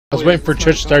I was waiting for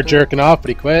Church to start jerking off, but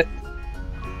he quit.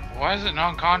 Why is it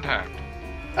non-contact?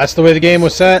 That's the way the game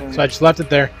was set, so I just left it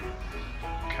there.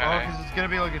 Okay. Oh, because it's gonna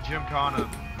be like a Gymkhana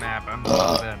map. I'm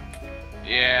not a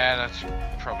Yeah, that's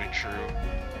probably true.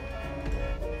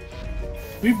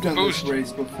 We've done Boost. this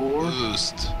race before.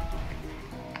 Boost.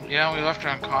 Yeah, we left it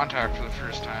on contact for the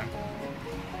first time.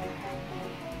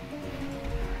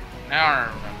 Now I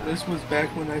remember. This was back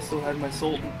when I still had my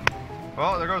Sultan.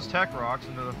 Well, there goes Tech Rocks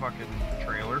into the fucking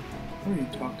trailer. What are you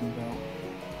talking about?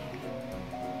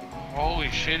 Holy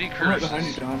shitty I'm right curses. behind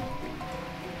you, John.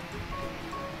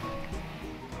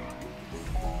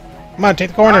 Come on, take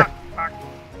the corner.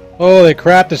 Holy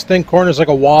crap, this thing corners like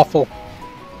a waffle.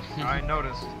 I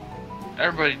noticed.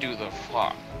 Everybody do the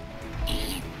flop.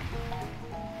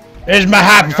 There's my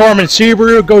high-performance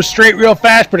Subaru. It goes straight real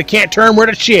fast, but it can't turn worth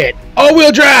a shit.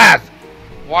 All-wheel drive!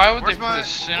 Why would Where's they put a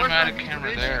cinematic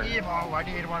camera there? Evo? I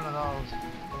need one of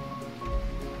those.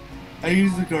 I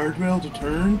used the guardrail to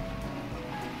turn.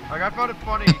 Like, I found it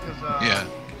funny because Yeah.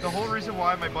 the whole reason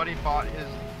why my buddy bought his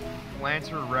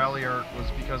Lancer Rally Art was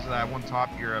because of that one Top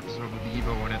Gear episode with the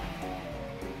Evo in it.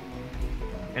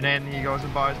 And then he goes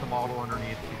and buys the model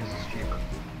underneath because it's cheaper.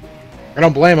 I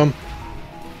don't blame him.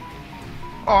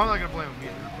 Oh, I'm not gonna blame him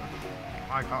either, but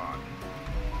my god.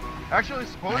 Actually,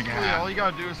 supposedly all you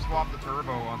gotta do is swap the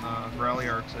turbo on the Rally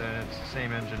Arts and it's the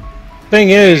same engine. Thing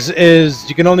is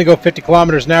you can only go 50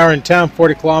 kilometers an hour in town,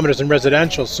 40 kilometers in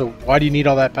residential, so why do you need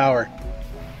all that power?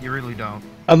 You really don't.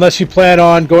 Unless you plan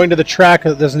on going to the track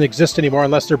that doesn't exist anymore,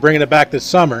 unless they're bringing it back this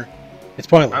summer. It's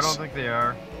pointless. I don't think they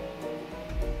are.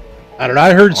 I don't know.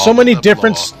 I heard so many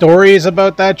different stories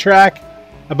about that track,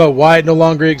 about why it no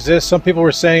longer exists. Some people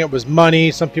were saying it was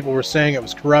money. Some people were saying it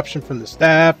was corruption from the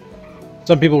staff.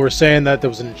 Some people were saying that there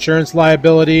was an insurance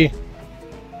liability.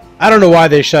 I don't know why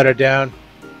they shut it down.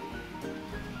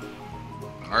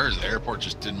 Ours, the airport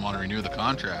just didn't want to renew the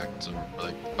contract, so we're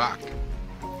like, fuck.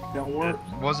 Don't work.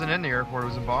 It wasn't in the airport, it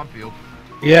was in Bombfield.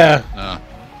 Yeah.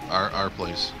 Our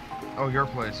place Oh, your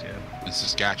place, yeah. in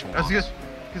Saskatchewan. That's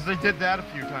because they did that a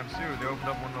few times too. They opened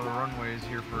up one of the runways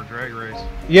here for a drag race.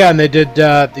 Yeah, and they did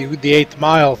the 8th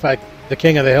mile, in fact, the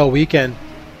King of the Hill weekend.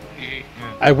 Yeah.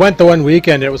 I went the one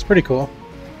weekend. It was pretty cool.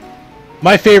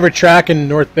 My favorite track in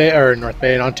North Bay in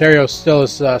Ontario still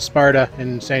is Sparta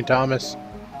in St. Thomas.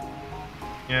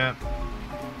 Yeah.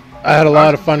 I had a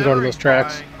lot of fun going to those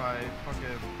tracks. My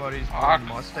fucking buddy's Ford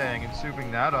Mustang and souping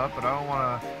that up, but I don't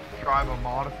want to drive a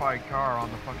modified car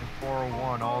on the fucking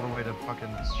 401 all the way to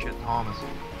fucking shit Thomas.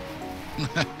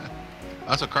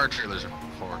 That's what car trailers are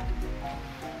for.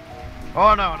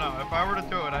 Oh no, if I were to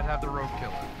do it, I'd have the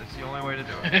roadkill it. It's the only way to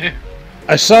do it.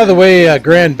 I saw the way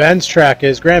Grand Bend's track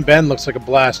is. Grand Bend looks like a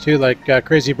blast too. Like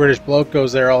Crazy British Bloke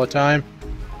goes there all the time.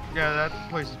 Yeah, that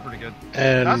place is pretty good.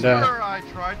 And that's where I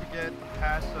tried to get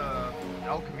past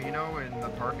El Camino in the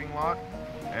parking lot,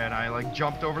 and I like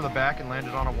jumped over the back and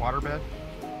landed on a waterbed.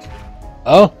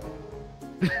 Oh.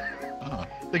 Oh.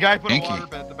 The guy put Inky. a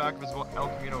waterbed in the back of his El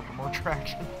Camino for more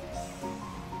traction.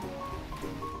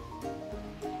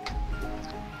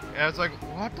 Yeah, it's like,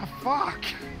 what the fuck?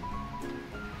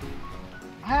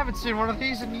 I haven't seen one of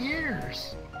these in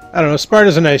years. I don't know.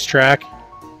 Sparta's a nice track.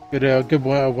 Good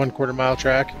 1/4 mile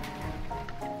track.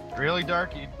 Really,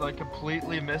 Dark? You like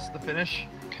completely missed the finish?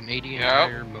 Canadian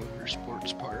Tire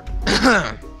Motorsports Park.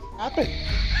 Happened.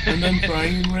 And then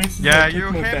Brian races. Yeah, I you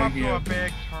took my came up to Fangio. a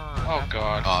big turn. Oh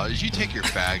god. Oh, did you take your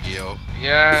Faggio?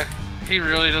 Yeah, he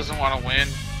really doesn't want to win.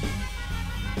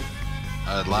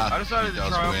 Last I decided he to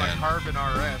does try out win. my Carbon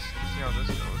RS to see how this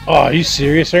goes. Oh, are you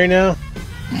serious right now?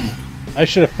 I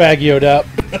should have faggioed up.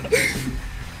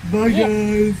 Bye,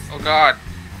 guys. Oh god.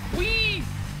 Whee!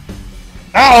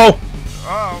 Uh-oh!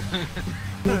 Oh.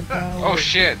 Oh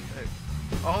shit.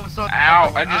 All of a sudden.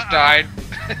 Ow, I just died.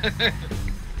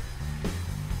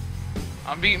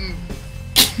 I'm beaten.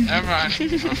 Never mind. I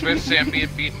was about to say I'm being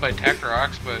beaten by Tech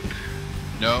Rocks, but...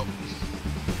 No.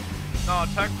 No,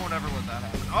 Tech won't ever let that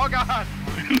happen. Oh god!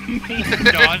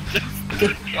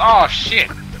 Oh shit!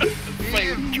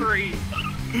 Flame tree.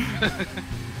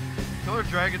 Killer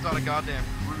Dragon's on a goddamn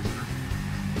cruiser.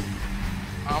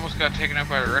 I almost got taken out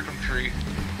by a wrecking tree.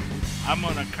 I'm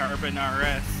on a Carbon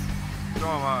RS. So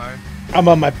am I. I'm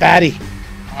on my batty.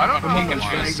 I don't know I'm how on much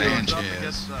my it goes up Sanchez.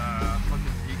 against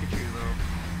fucking Pikachu though.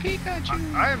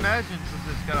 Pikachu. I imagine since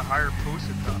it's got a higher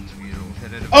posted top speed, it'll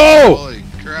hit it. Oh! Holy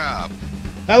crap.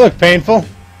 That looked painful.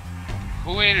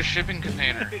 Who ate a shipping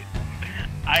container?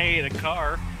 I ate a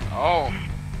car. Oh.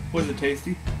 Was it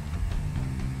tasty?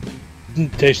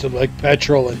 It tasted like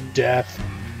petrol and death.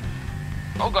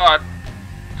 Oh god.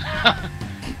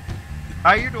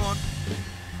 How you doing?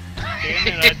 Damn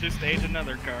it, I just ate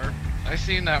another car. I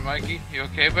seen that, Mikey. You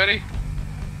okay, buddy?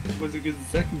 Was it good the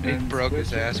second He time? broke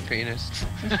his ass penis.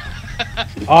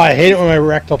 Oh, I hate it when my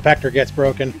rectal pector gets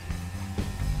broken.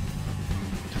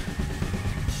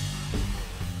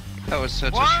 That was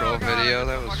such Whoa, a troll God, video. I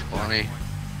That was fucking funny.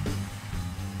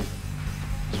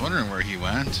 I was wondering where he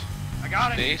went. I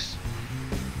got it. Base.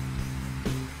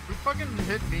 Who fucking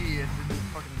hit me and didn't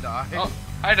fucking die? Oh,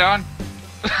 hi, Don.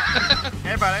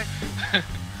 Hey, buddy.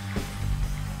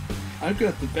 I've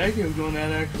got the bag I'm going at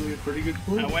actually a pretty good I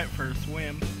clue. went for a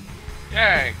swim.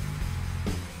 Yay.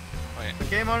 I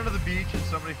came onto the beach and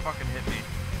somebody fucking hit me.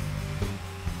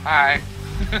 Hi.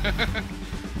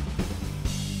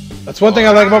 That's one thing I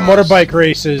like about motorbike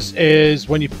races is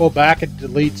when you pull back, it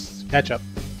deletes ketchup.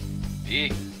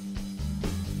 Eek.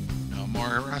 No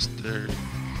more arrested.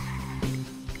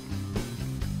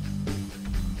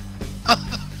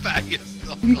 Faggot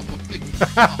still going.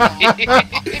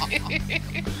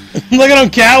 Look at him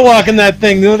catwalking that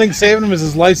thing. The only thing saving him is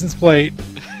his license plate.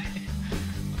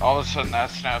 All of a sudden that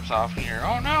snaps off and you're,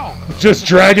 oh no. Just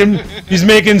drag him. He's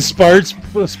making sparks,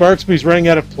 but he's running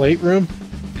out of plate room.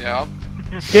 Yep.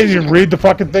 Can't even read the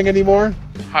fucking thing anymore.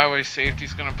 Highway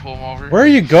safety's gonna pull him over. Where are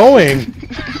you going?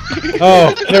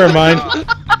 Oh, never mind.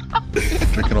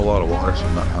 Drinking a lot of water so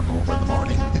I'm not hungover in the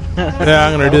morning. Yeah,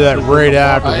 I'm gonna do that right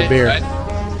after the beer.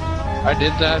 I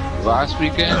did that last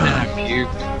weekend and I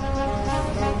puked.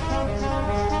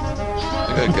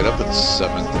 I gotta get up at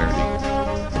 7:30.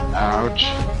 Ouch.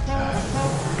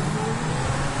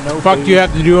 No fuck do you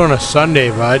have to do on a Sunday,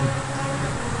 bud?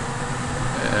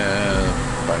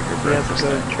 Biker breakfast. Go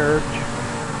to church.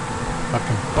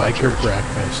 Fucking biker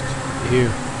breakfast. Ew.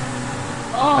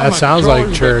 Oh, That my sounds like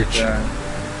controller's church. back.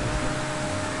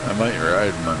 I might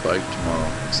ride my bike tomorrow.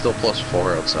 It's still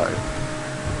 +4 outside.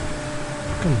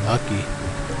 Fucking lucky.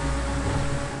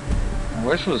 I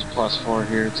wish it was +4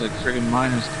 here. It's like friggin'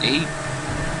 -8.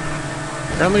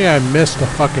 Apparently I missed a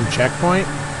fucking checkpoint.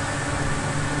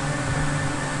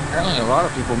 Apparently a lot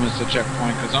of people missed the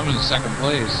checkpoint because I'm in second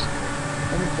place.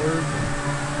 I'm in third.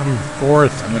 I'm in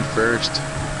fourth. I'm in first.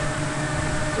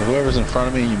 So whoever's in front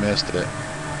of me, you missed it.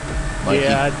 Mikey.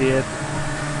 Yeah, I did.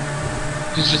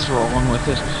 He's just rolling with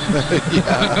it.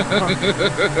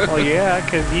 Yeah. Well, yeah,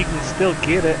 because you can still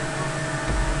get it.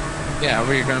 Yeah,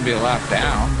 but you're gonna be a lap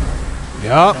down.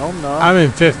 Yup. No, I'm not. I'm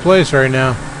in fifth place right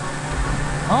now.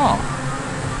 Oh.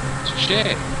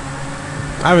 Shit.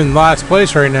 I'm in last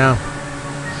place right now.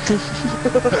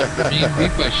 Being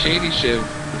beat by Shady Shiv.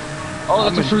 Oh,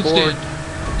 that's I'm a fruit in stand.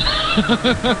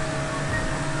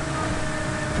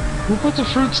 Who puts a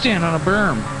fruit stand on a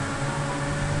berm?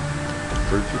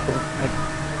 Fruit people.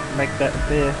 Make that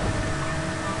fifth.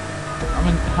 I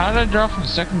mean, how did I drop from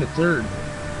second to third?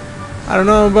 I don't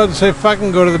know, I'm about to say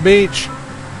fucking go to the beach.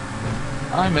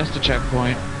 I missed a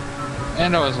checkpoint.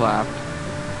 And I was lapped.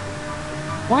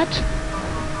 What?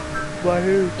 By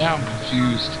who? Now I'm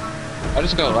confused. I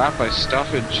just got lapped by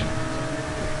stuffage.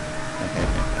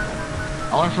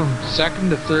 I went from second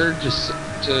to third just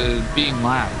to being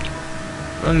lapped.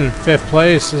 I'm in fifth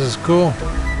place. This is cool.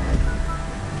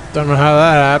 Don't know how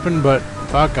that happened, but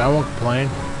fuck, I won't complain.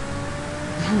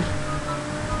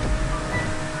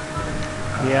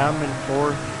 Yeah, I'm in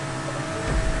fourth.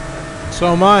 So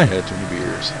am I. I had too many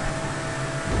beers.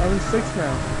 I'm in sixth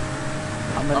now.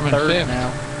 I'm in I'm in third fifth.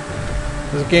 now.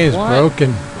 This game's What?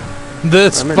 broken.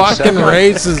 This I'm in fucking second.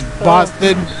 race is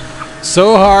busted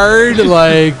so hard,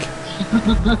 like...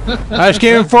 I just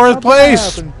came in fourth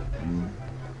place. happened?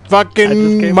 I just came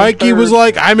Fucking in Mikey was third.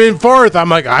 like, I'm in fourth. I'm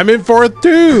like, I'm in fourth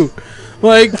too.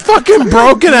 Like, fucking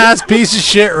broken ass piece of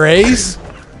shit race.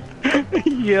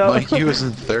 Yeah. Mikey was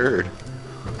in third.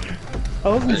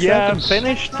 Oh, yeah, I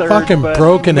finished third. Fucking but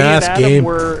broken me and ass Adam game.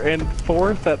 were in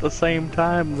fourth at the same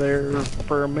time there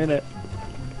for a minute.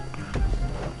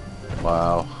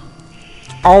 Wow.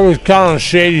 Always counting on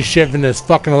Shady shifting this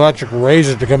fucking electric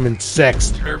razor to come in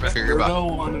sixth.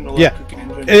 Turbo on an Yeah. electric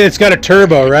engine. It's got a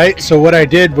turbo, right? So what I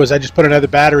did was I just put another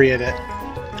battery in it.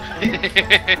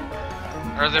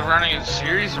 Are they running in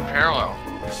series or parallel?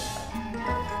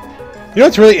 You know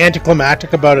what's really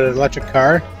anticlimactic about an electric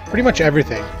car? Pretty much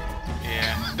everything.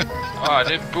 Yeah. Oh, I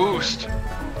didn't boost.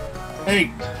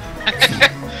 Hey,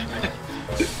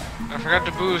 I forgot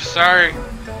to boost, sorry.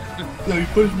 no, you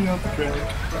pushed me off the track.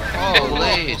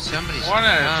 Holy, somebody's One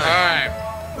at a behind.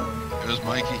 time. It was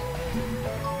Mikey.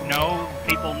 No,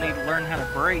 people need to learn how to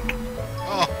brake.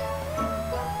 Oh,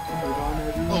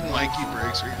 oh, Mikey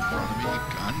brakes right in front of me, you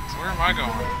cunt. Where am I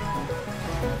going?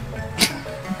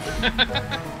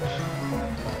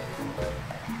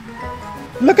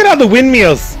 Look at all the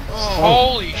windmills.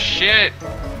 Oh, Holy shit!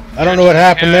 I don't know what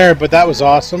happened there, but that was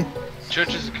awesome.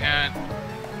 Church is a can.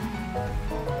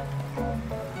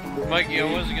 Mikey, I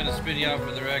wasn't gonna spin you out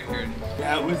for the record.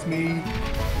 That was me.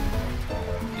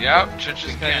 Yep, Church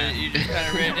is You just kind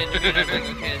of ran into me and I was like,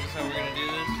 okay, is this how we're gonna do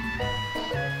this?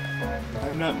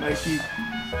 I'm not Mikey.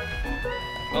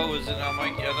 Oh, was it not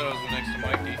Mikey? I thought I was next to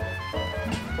Mikey.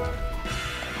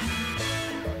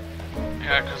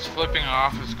 Yeah, because flipping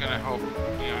off is gonna help,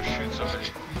 shoot somebody.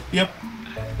 Yep.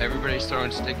 Everybody's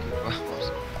throwing sticky bombs.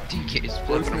 DK's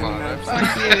Worse flipping than them off.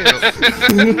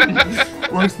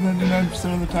 99%. Worse than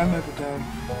 99% of the time every time.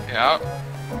 Yep.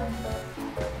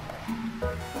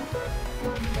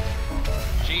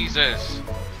 Jesus.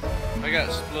 I got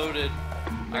exploded.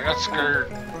 I got scared.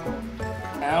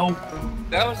 Ow.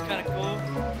 That was kind of cool.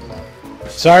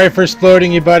 Sorry for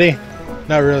exploding you, buddy.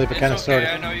 Not really, but kind of It's okay,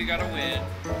 sort I know you gotta win. of.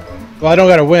 Well, I don't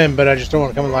gotta win, but I just don't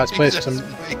want to come in last place because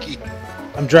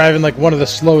I'm driving like one of the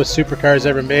slowest supercars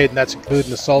ever made, and that's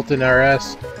including the Sultan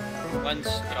RS.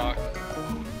 Unstock.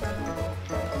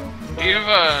 Do you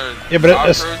have Yeah, but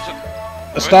off-roads?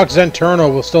 a stock Zenturno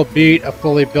will still beat a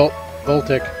fully built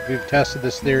Voltic. We've tested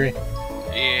this theory.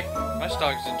 Yeah. My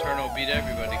stock's internal beat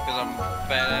everybody because I'm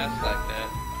badass like that.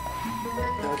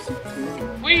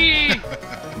 Whee!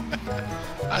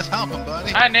 I was helping,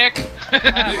 buddy. Hi, Nick. Hi,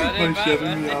 buddy. By Bye,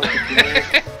 shoving me buddy. off the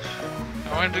track.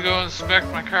 I went to go inspect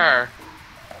my car.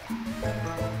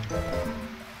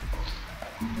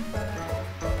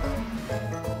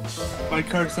 My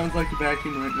car sounds like a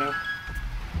vacuum right now.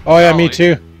 Oh yeah, me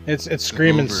Golly. too. It's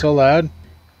screaming Over. so loud.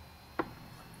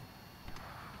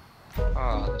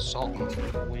 Ah, the Sultan for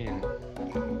the win.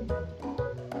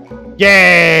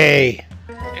 Yay!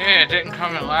 Yeah, it didn't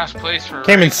come in last place for a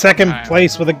Came in race second sometime.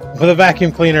 place with a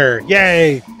vacuum cleaner.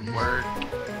 Yay! Word.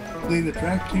 Clean the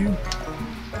track too.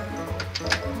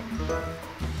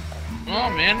 Oh,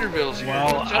 Manderville's here.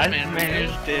 Well, What's up, I Manderville?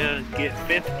 managed to get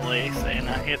 5th place, and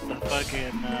I hit the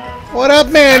fucking, What up,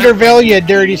 Manderville, you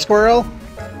dirty squirrel?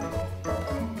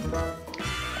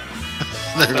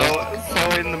 So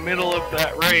in the middle of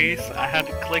that race, I had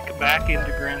to click back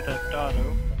into Grand Theft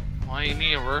Auto. Well, you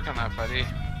need to work on that, buddy.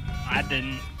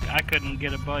 I couldn't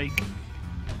get a bike.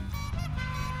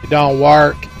 It don't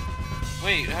work.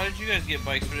 Wait, how did you guys get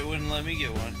bikes but it wouldn't let me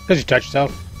get one? Because you touch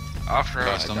yourself. Off-road.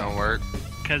 That don't work.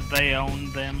 Because they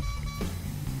owned them.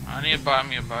 I need to buy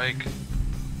me a bike.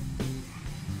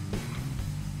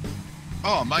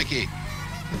 Oh, Mikey.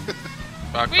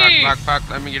 Fuck, Whee! fuck, fuck, fuck.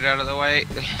 Let me get out of the way.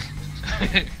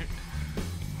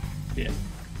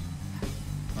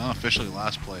 Oh, officially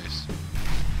last place.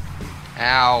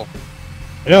 Ow.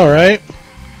 I know, right?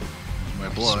 My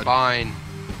blood. Spine.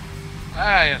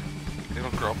 Yeah,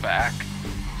 it'll grow back.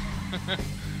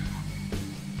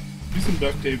 Do some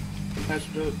duct tape. Patch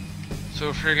it up.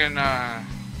 So friggin'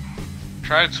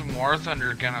 tried some War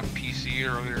Thunder again on PC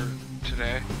earlier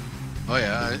today. Oh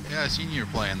yeah, I seen you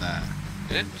were playing that.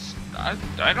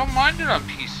 I don't mind it on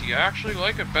PC. I actually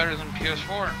like it better than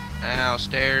PS4. Ow,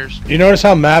 stairs. Do you notice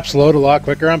how maps load a lot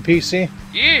quicker on PC?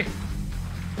 Yeah.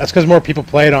 That's because more people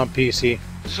play it on PC.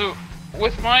 So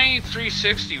with my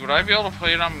 360, would I be able to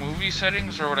play it on movie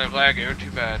settings, or would I lag out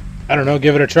too bad? I don't know,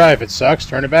 give it a try. If it sucks,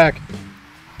 turn it back.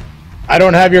 I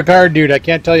don't have your card, dude. I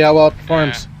can't tell you how well it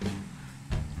performs.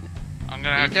 I'm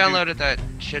gonna You have to downloaded that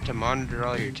shit to monitor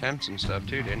all your temps and stuff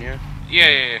too, didn't you?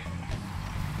 Yeah.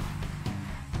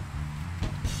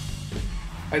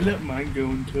 I let mine go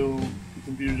until the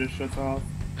computer just shuts off.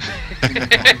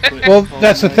 Well,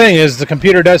 that's the thing, is the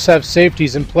computer does have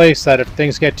safeties in place that if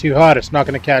things get too hot, it's not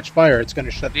going to catch fire. It's going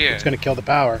to shut. Yeah. It's going to kill the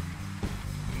power.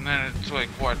 And then it's like,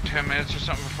 what, 10 minutes or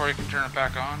something before you can turn it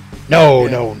back on? No,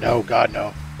 Yeah. no, God,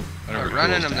 no. Whenever it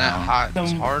Running cools them that down. hot, it's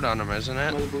Some- hard on them, isn't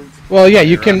it? Motherboards. Well, yeah,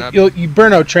 you Run can. up. You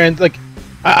burn out like.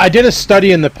 I did a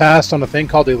study in the past on a thing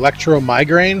called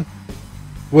electromigraine,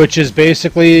 which is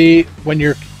basically when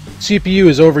your CPU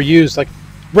is overused. Like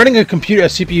running a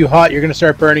CPU hot, you're going to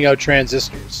start burning out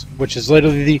transistors, which is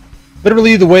literally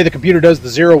the way the computer does the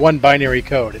 0-1 binary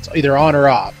code. It's either on or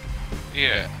off.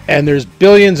 Yeah. And there's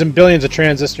billions and billions of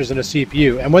transistors in a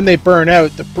CPU, and when they burn out,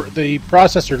 the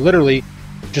processor literally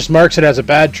just marks it as a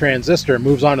bad transistor and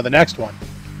moves on to the next one.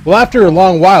 Well, after a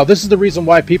long while, this is the reason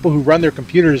why people who run their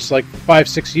computers like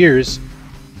 5-6 years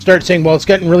start saying, well, it's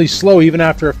getting really slow even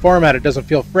after a format, it doesn't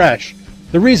feel fresh.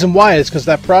 The reason why is because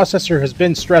that processor has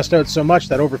been stressed out so much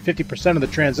that over 50% of the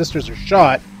transistors are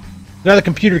shot. Now the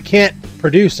computer can't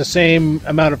produce the same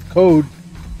amount of code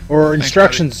or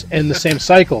instructions in the same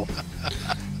cycle.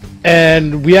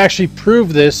 And we actually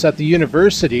proved this at the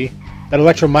university, that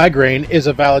electromigraine is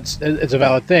a valid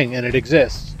thing, and it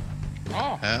exists.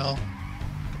 Oh. Hell.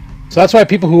 So that's why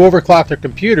people who overclock their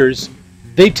computers,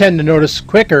 they tend to notice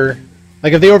quicker,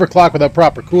 like if they overclock without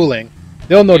proper cooling,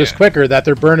 they'll notice quicker that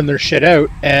they're burning their shit out,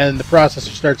 and the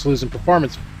processor starts losing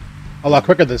performance a lot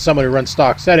quicker than someone who runs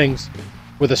stock settings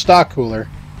with a stock cooler.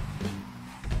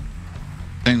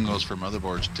 Same goes for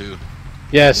motherboards too.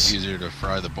 Yes. It's easier to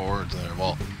fry the boards there.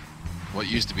 Well, what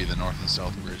used to be the north and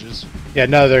south bridges. Yeah,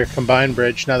 now they're combined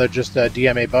bridge. Now they're just a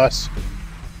DMA bus.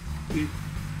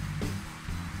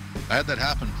 I had that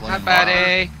happen playing.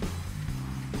 Hi,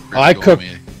 buddy.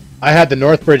 I had the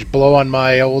north bridge blow on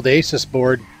my old Asus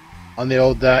board, on the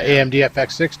old AMD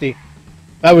FX60.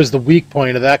 That was the weak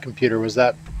point of that computer. Was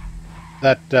that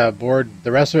board?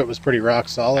 The rest of it was pretty rock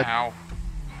solid. Ow.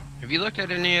 Have you looked at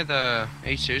any of the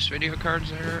Asus video cards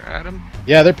there, Adam?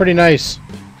 Yeah, they're pretty nice.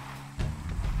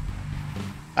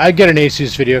 I'd get an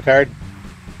Asus video card.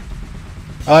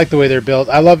 I like the way they're built.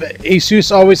 I love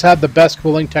Asus. Always had the best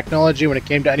cooling technology when it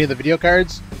came to any of the video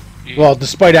cards. Yeah. Well,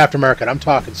 despite aftermarket, I'm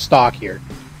talking stock here.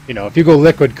 You know, if you go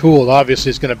liquid cooled,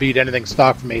 obviously it's going to beat anything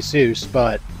stock from Asus.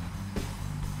 But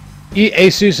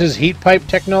Asus's heat pipe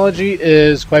technology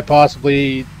is quite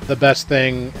possibly the best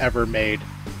thing ever made.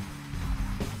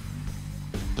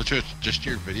 So just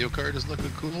your video card is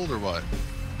liquid cooled, or what?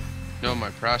 No, my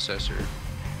processor.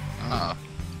 Ah.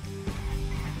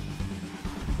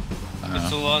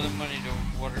 It's a lot of money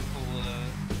to water cool a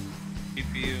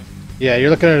GPU. Yeah, you're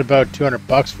looking at about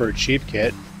 $200 for a cheap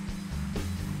kit.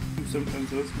 Sometimes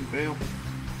those can fail.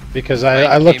 Because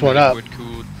I looked one up.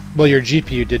 Cooled. Well, your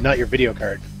GPU did, not your video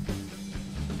card.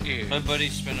 Yeah. My buddy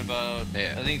spent about,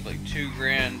 I think, like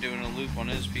 $2,000 doing a loop on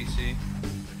his PC.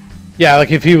 Yeah,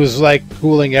 like if he was like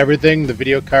cooling everything, the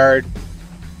video card,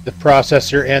 the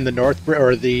processor, and the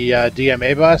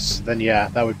DMA bus, then yeah,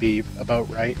 that would be about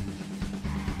right.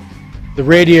 The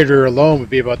radiator alone would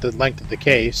be about the length of the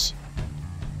case.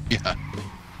 Yeah.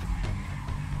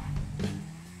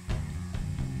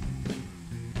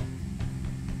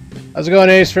 How's it going,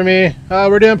 Ace, for me?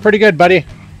 We're doing pretty good, buddy.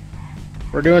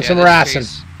 We're doing some rassing.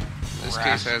 This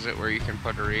case has it where you can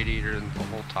put a radiator in the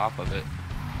whole top of it.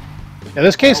 Yeah,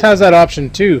 this case has that option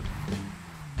too.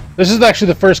 This is actually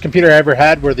the first computer I ever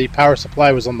had where the power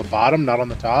supply was on the bottom, not on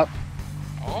the top.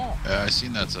 Oh. Yeah, I've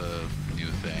seen that's a new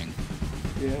thing.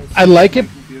 Yeah, I like it.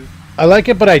 I like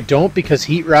it, but I don't because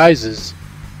heat rises.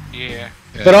 Yeah.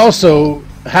 But also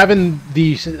having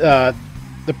the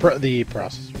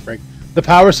processor break, the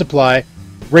power supply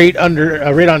right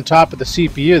on top of the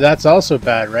CPU, that's also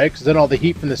bad, right? Because then all the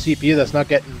heat from the CPU that's not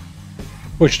getting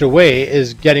pushed away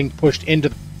is getting pushed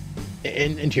into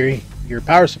your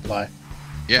power supply.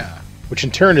 Yeah. Which in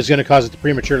turn is going to cause it to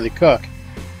prematurely cook.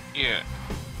 Yeah.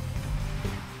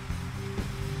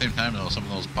 Same time though, some of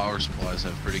those power supplies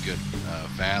have pretty good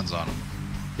fans on them.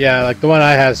 Yeah, like the one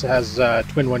I has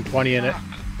twin 120 in it.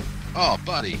 Oh,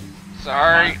 buddy.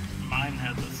 Sorry. Mine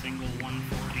has a single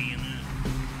 140 in it.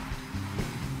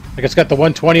 Like it's got the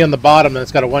 120 on the bottom, and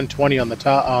it's got a 120 on the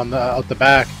top, out the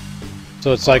back.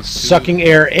 So it's like sucking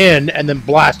air in and then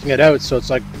blasting it out. So it's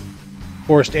like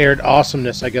forced air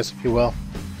awesomeness, I guess, if you will.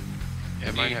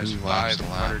 Yeah, mine has 5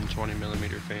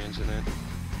 120mm fans in it.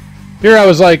 Here I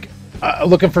was like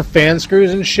looking for fan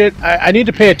screws and shit. I need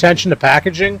to pay attention to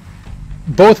packaging.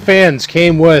 Both fans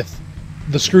came with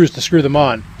the screws to screw them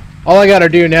on. All I gotta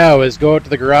do now is go out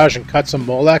to the garage and cut some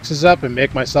Molexes up and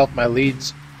make myself my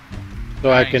leads, so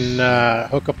nice. I can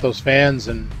hook up those fans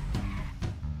and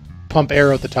pump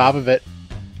air out the top of it.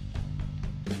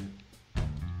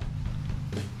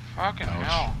 Fucking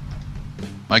hell.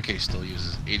 My case still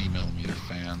uses 80mm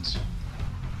fans.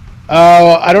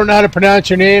 Oh, I don't know how to pronounce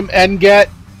your name, Nget.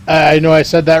 I know I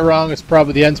said that wrong. It's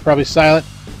probably the N's probably silent.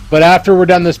 But after we're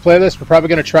done this playlist, we're probably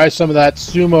going to try some of that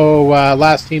Sumo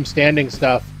Last Team Standing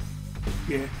stuff.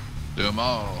 Yeah.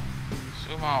 Sumo.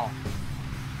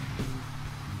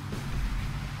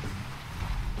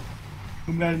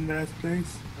 I'm not in last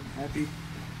place. I'm happy.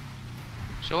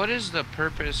 So what is the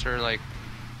purpose, or like,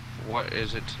 what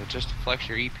is it, just to flex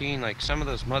your EP? Like some of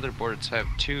those motherboards have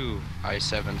 2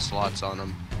 i7 slots on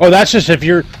them. Oh, that's just if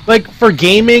you're, like, for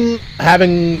gaming,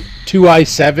 having 2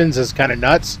 i7s is kind of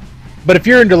nuts. But if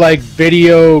you're into like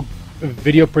video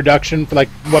production, for like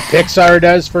what Pixar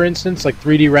does, for instance, like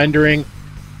 3D rendering,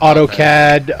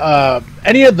 AutoCAD,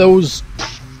 any of those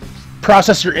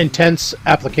processor intense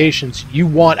applications, you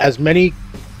want as many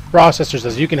processors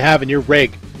as you can have in your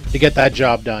rig to get that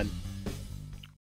job done.